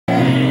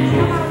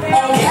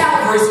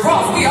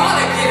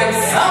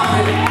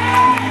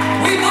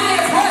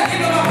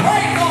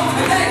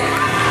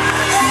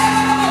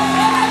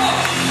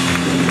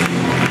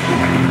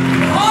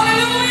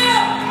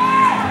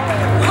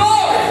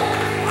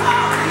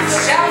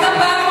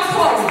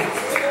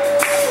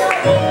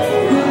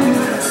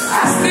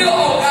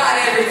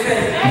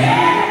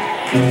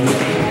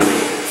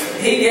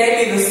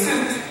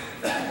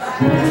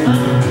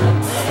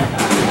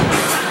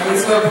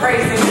will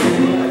praise Him.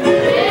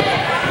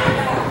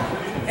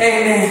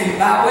 Amen.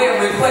 By way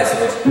of request,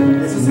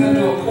 this is going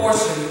to do a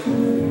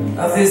portion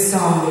of this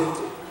song.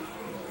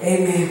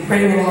 Amen.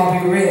 Pray we'll all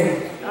be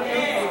ready.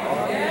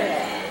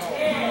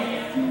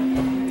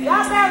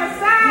 Y'all better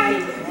sing.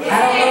 I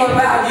don't know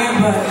about you,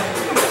 but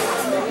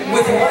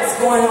with what's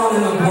going on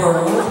in the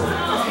world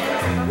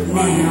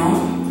now,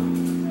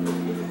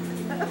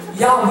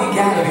 y'all, we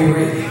gotta be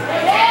ready.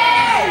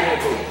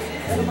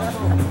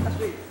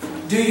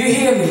 Do you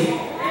hear me?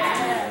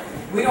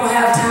 We don't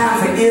have time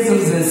for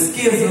isms and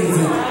schisms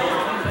and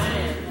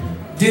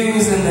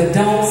do's and the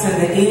don'ts and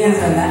the ins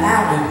and the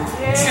outs,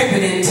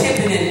 tripping and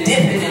tipping and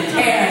dipping and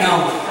carrying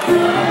on.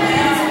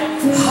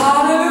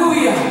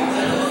 Hallelujah.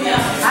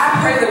 I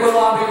pray that we'll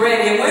all be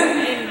ready. And when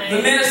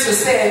the minister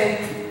said,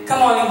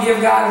 come on and give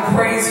God a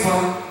praise for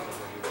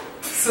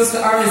Sister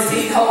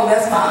Ernestine Cole,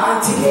 that's my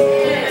auntie.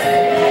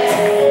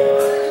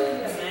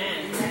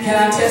 Can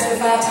I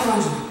testify,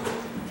 Tundra?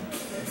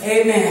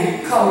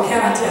 Amen. Cole,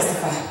 can I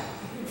testify?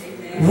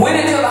 Went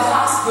into the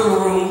hospital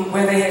room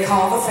where they had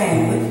called the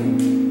family.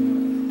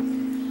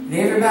 And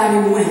everybody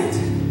went.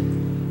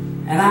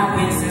 And I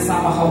went since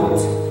I'm a whole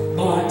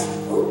blunt.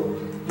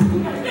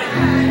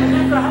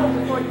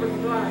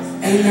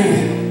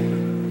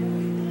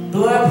 Amen.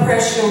 Blood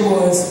pressure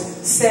was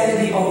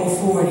 70 over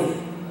 40.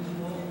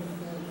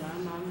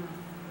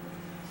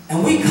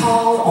 And we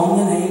called on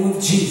the name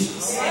of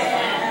Jesus.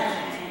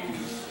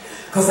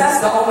 Because that's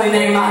the only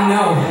name I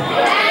know.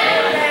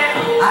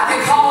 I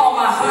can call on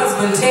my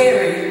husband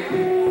Terry.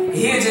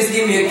 He'll just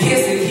give me a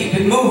kiss and keep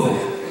it moving.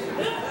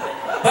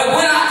 But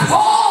when I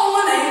call on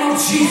the name of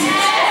Jesus,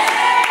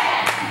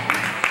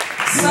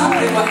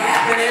 something will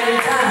happen every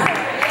time.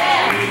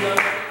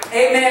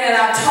 Amen. And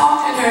I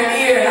talked in her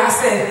ear and I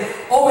said,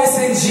 oh, it's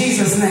in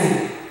Jesus'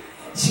 name.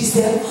 She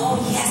said, oh,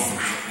 yes, I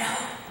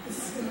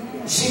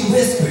know. She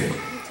whispered.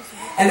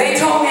 And they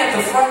told me at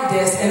the front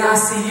desk, in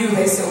ICU,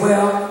 they said,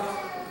 well,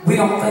 we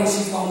don't think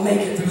she's going to make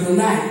it through the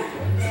night.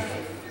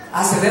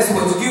 I said, that's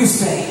what you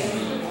say.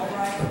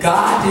 But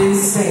God didn't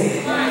say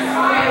it.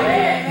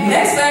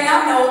 Next thing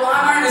I know,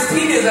 Aunt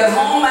Ernestine is at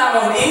home out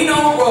on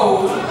Eno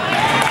Road,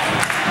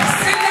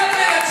 sitting up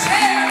in a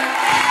chair,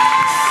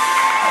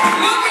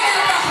 looking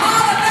at the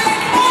holiday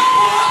book,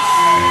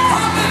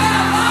 talking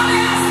about, Mommy,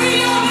 I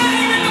see your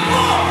name in the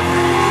book.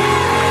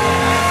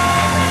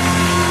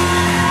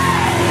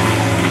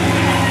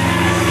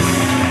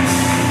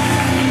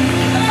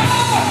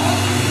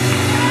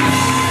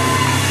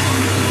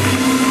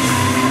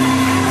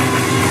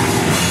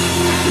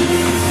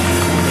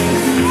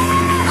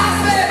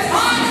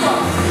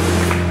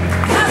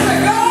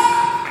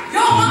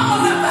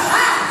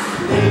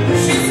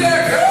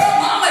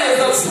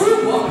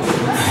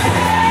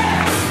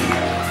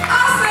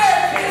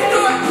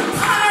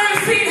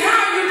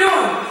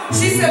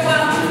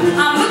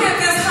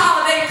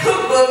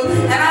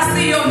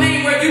 Your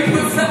name where you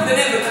put something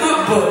in the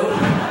cookbook.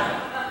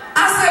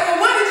 I said, well,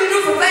 what did you do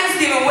for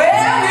Thanksgiving? Well,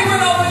 we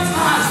went over to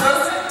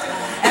Tantra's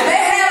and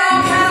they had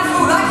all kind of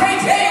food. I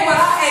can't tell you what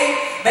I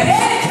ate, but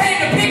Eddie came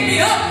to pick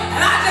me up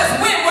and I just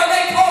went where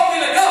they told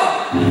me to go.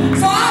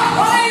 So I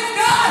praise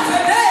God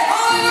today.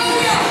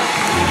 Hallelujah.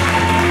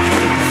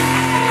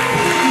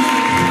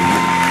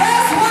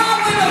 That's why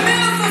when the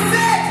minister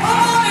said, come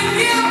on and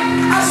give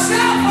a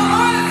shout for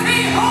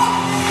Ernestine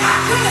Hall, I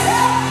couldn't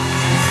help it.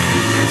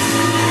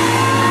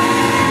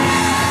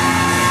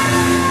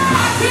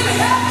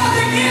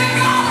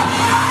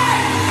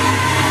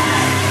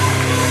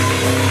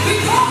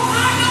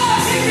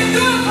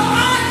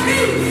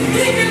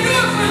 He can do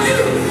it for you,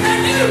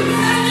 and you,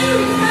 and you,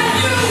 and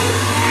you.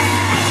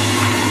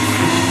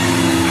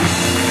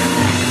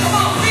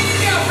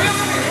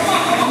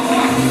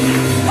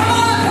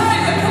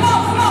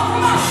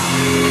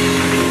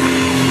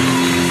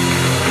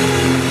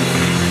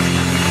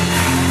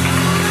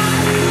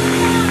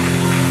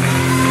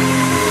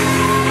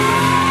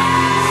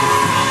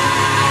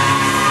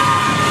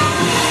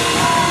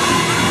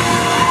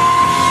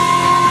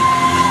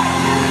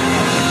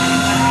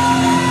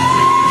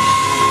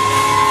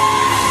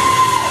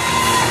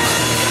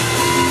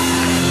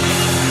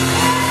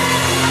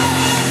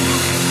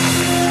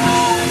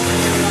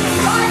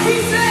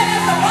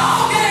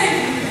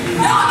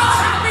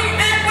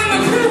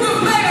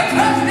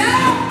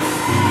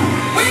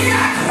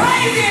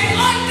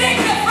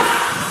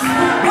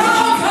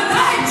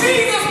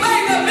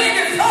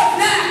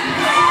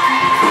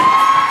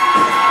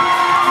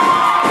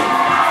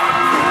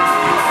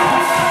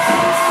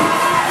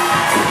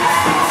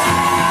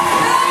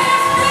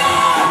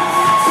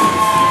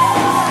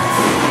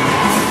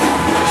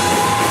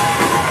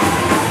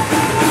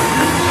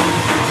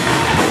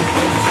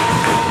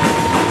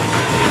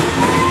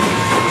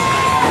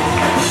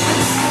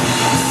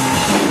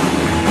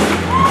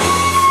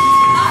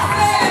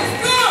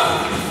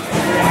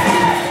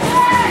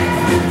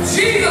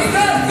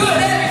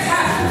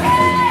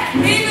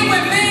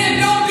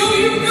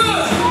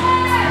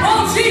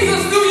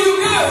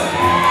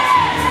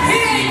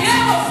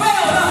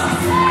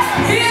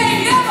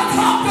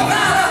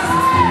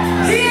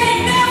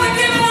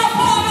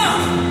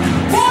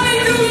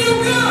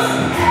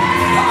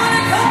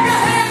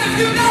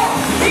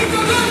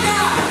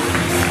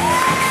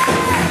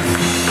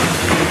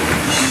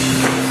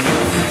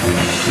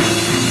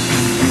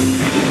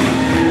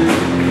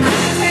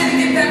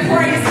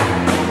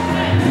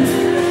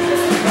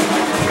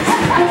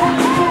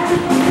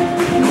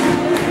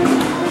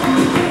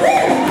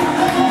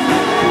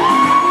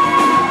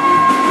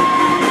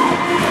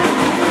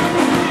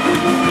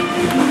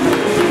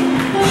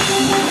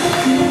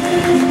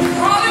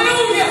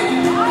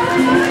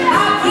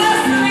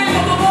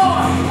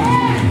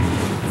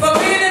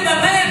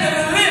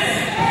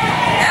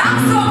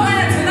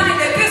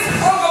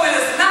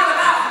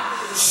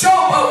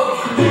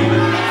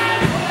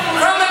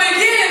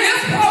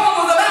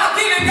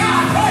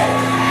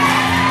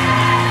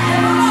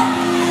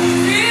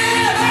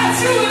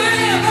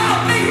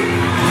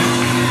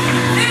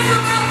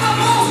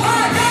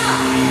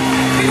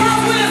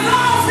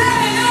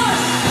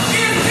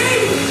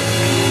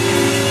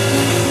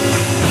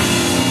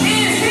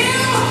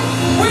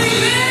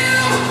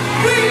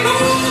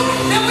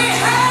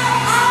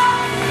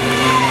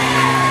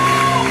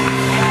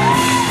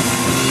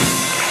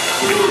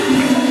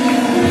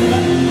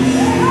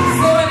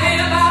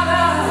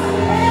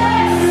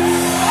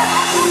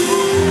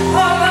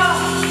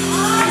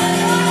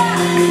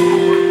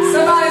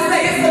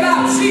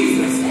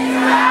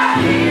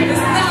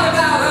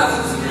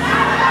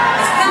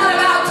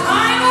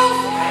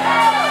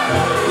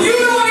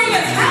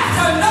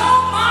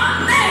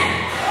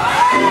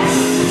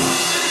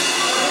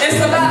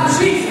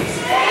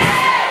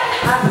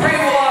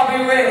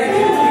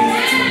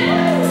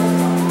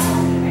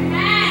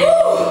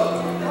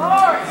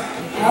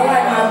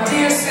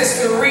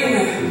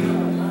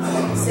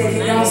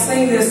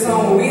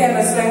 song. We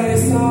haven't sang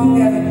this song.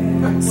 We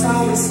haven't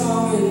sung this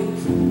song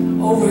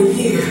in over a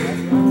year.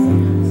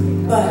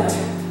 But,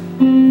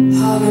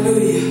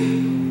 hallelujah.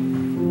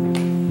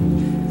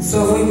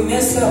 So if we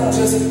mess up,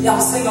 just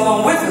y'all sing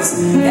along with us.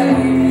 That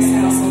way we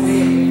sound so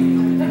bad.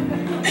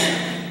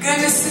 Good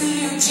to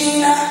see you,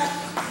 Gina.